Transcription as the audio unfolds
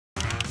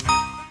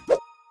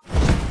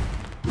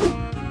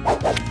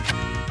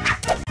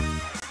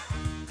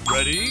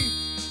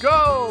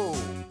Go!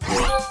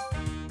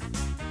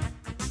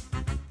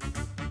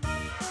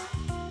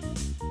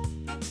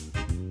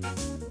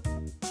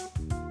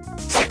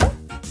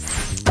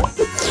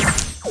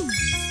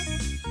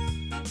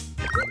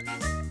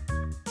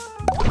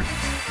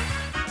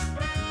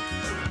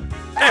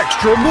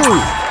 Extra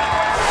move!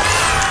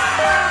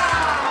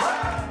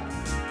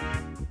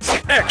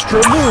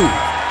 Extra move!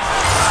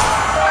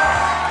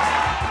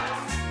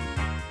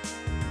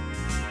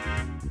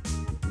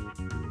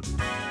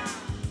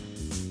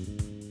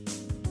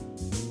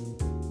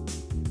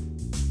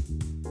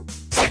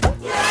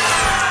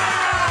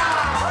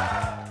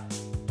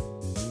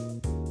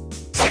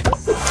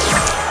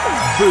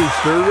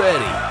 Booster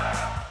ready!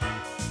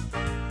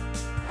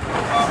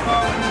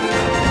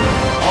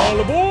 All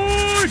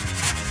aboard!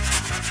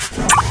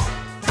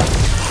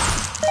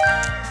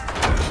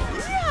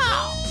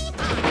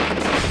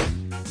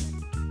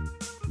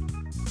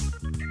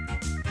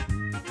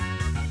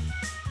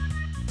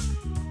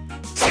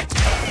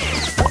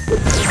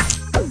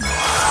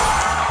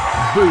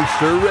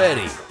 Booster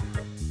ready!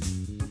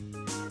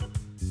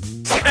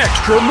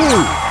 Extra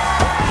move!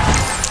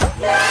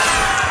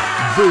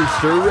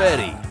 Booster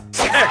ready!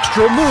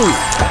 Extra move!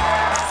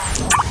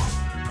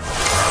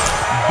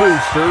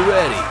 Booster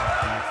ready!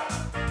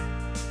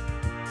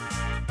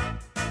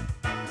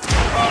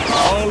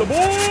 All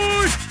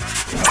aboard!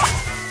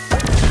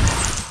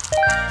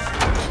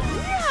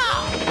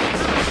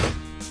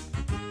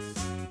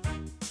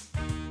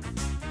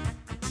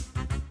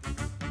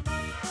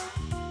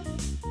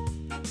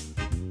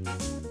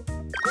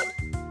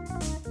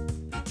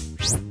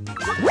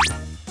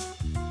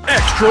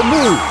 Extra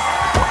move!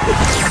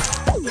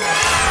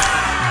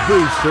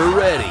 Booster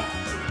ready!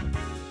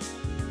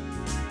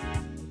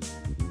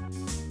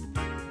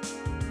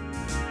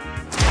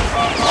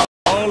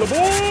 All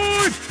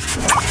aboard!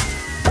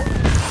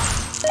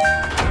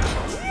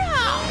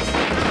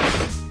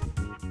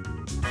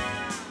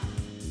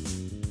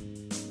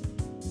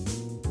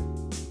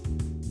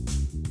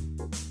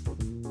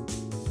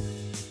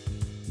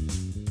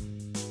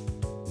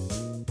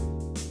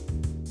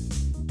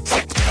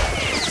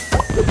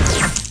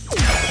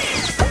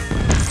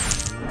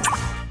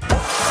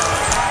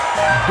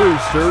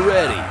 Booster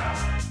ready!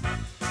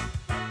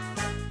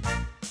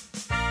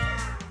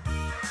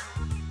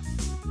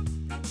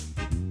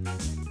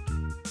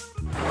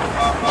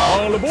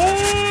 All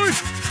aboard!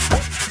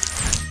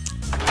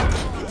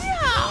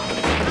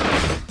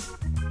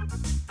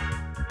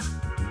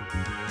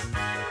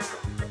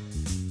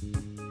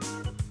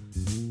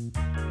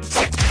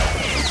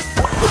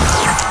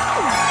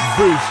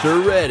 Booster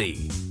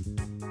ready!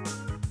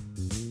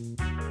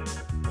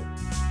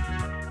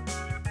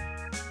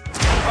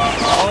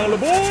 All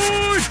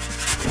aboard!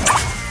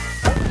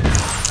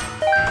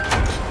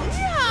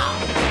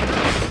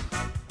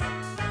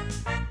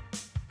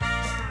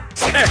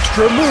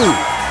 Extra move!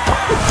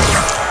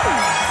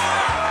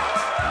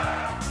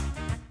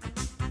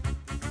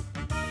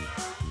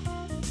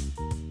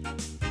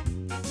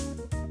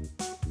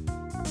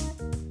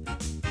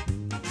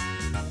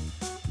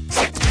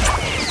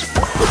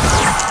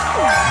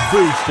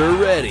 Booster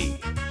ready!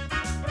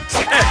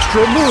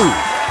 Extra move!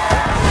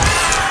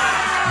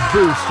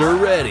 Booster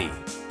ready!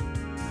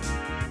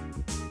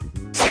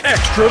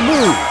 Extra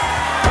move!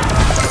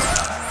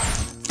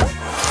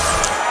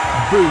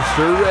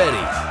 Booster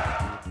ready!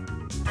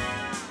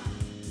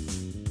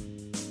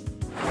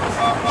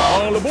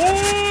 All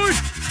aboard!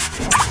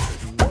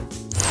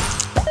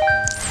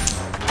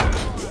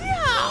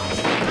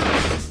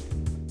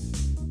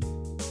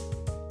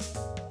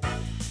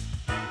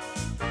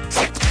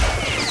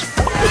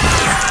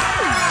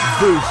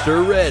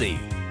 Booster ready!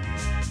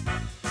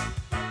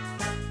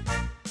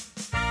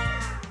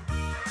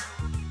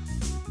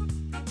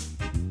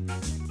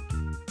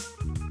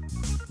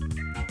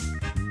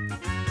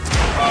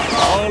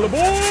 All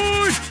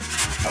aboard!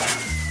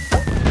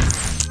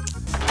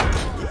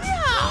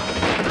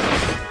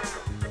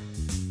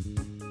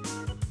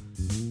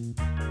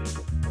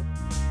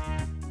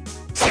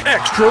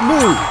 Extra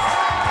move!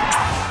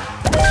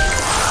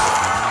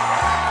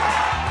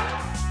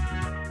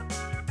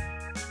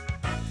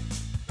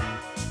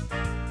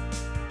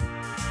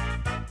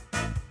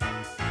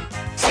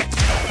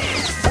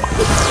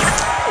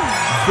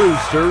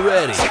 Booster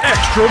ready!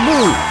 Extra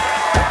move!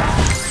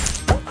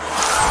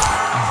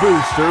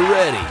 Booster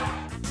ready!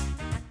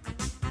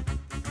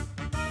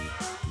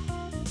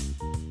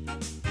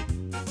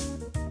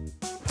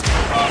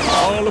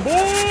 All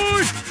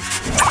aboard!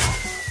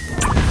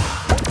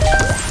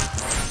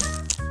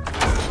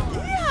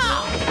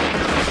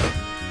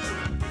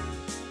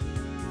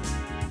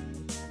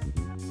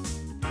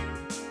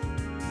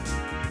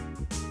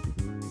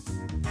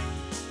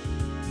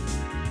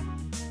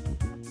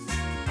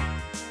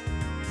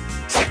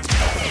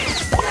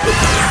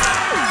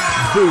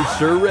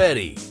 Booster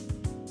ready!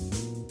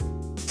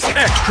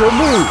 Extra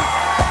move!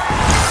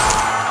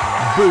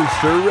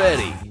 Booster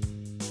ready!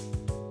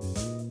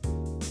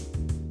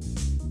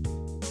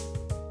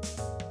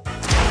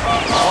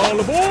 All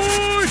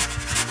aboard!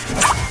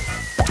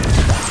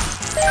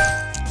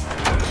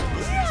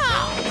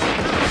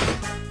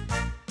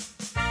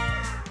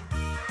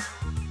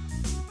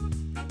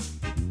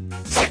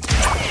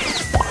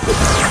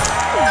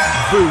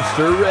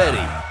 Booster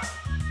ready.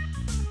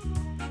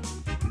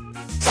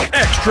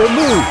 Extra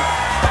move.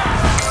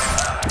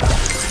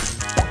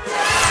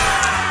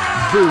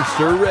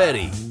 Booster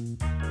ready.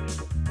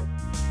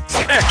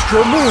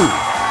 Extra move.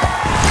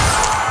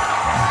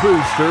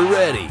 Booster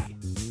ready.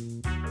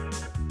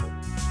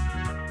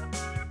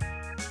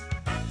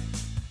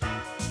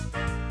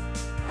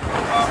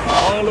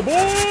 All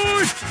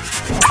aboard!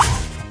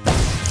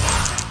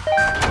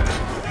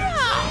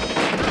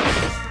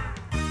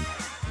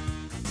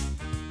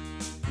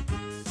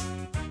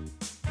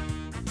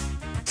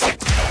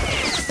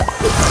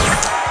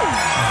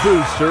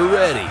 Booster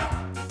ready.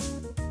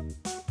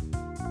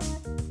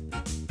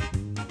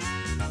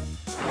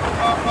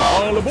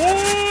 All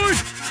aboard!